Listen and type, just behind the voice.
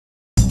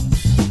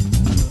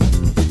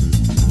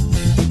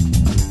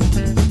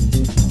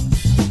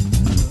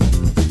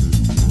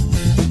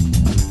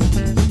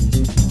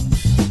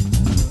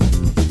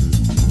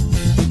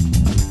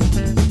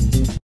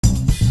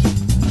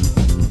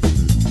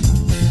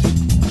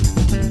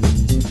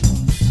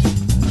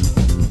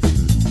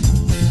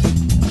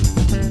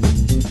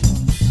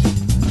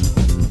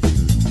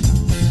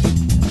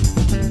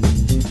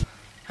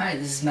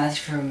is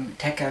Matthew from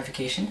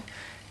Techguyification.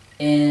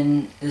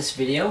 In this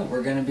video,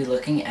 we're going to be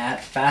looking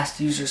at fast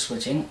user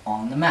switching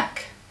on the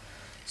Mac.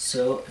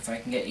 So if I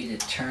can get you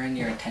to turn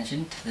your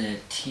attention to the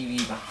TV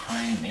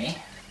behind me,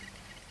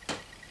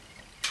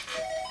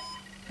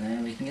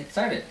 then we can get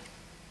started.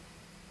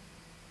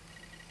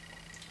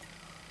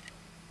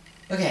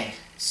 Okay,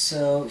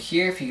 so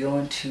here if you go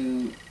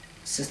into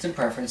System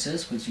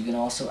Preferences, which you can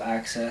also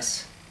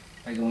access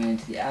by going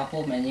into the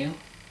Apple menu,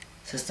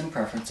 System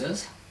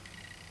Preferences,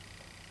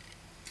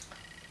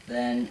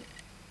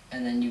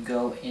 and then you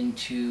go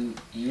into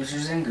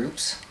Users and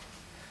Groups.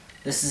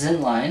 This is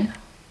in line,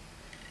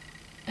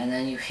 and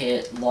then you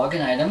hit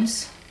Login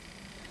Items,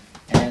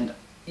 and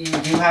you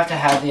do have to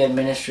have the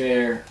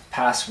administrator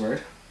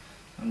password.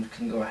 I'm just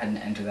going to go ahead and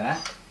enter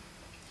that.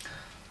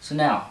 So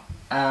now,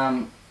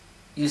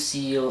 you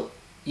see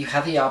you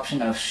have the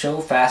option of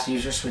Show Fast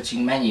User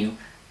Switching Menu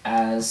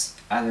as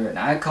either an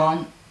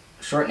icon,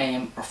 short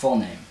name, or full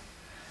name.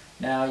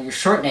 Now your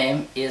short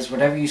name is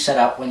whatever you set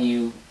up when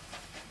you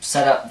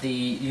set up the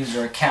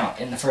user account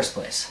in the first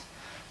place.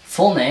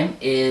 Full name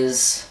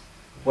is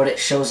what it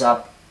shows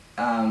up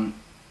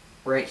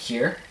right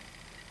here.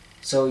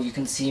 So you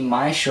can see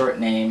my short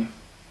name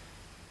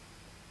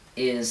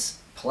is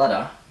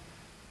Paletta,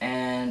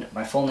 and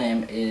my full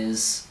name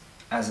is,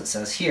 as it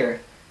says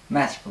here,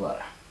 Matthew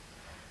Paletta.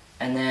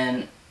 And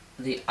then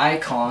the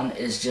icon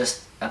is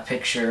just a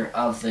picture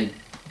of the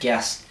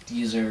guest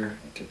user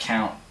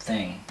account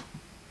thing.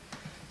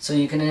 So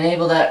you can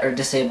enable that or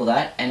disable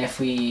that, and if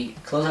we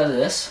close out of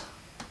this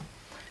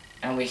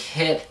and we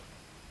hit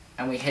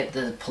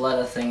the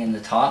Paletta thing in the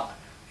top,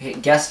 we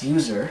hit guest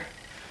user,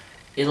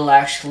 it'll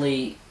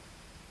actually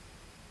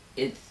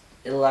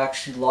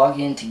log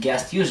into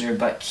guest user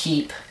but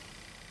keep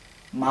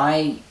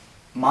my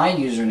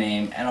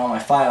username and all my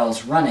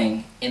files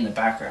running in the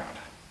background.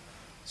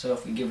 So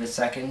if we give it a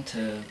second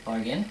to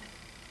log in.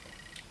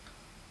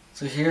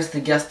 So here's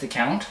the guest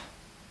account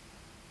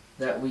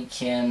that we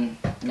can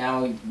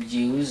now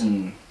use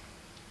and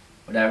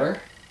whatever,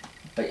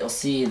 but you'll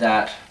see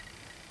that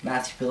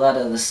Matthew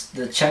Paletta,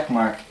 the check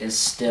mark is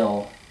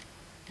still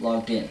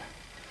logged in.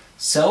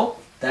 So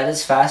that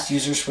is fast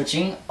user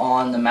switching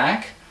on the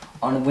Mac.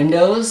 On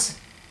Windows,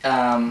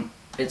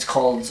 it's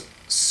called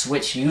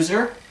Switch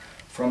User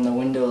from the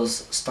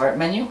Windows Start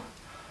menu.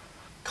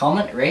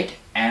 Comment, rate,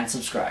 and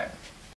subscribe.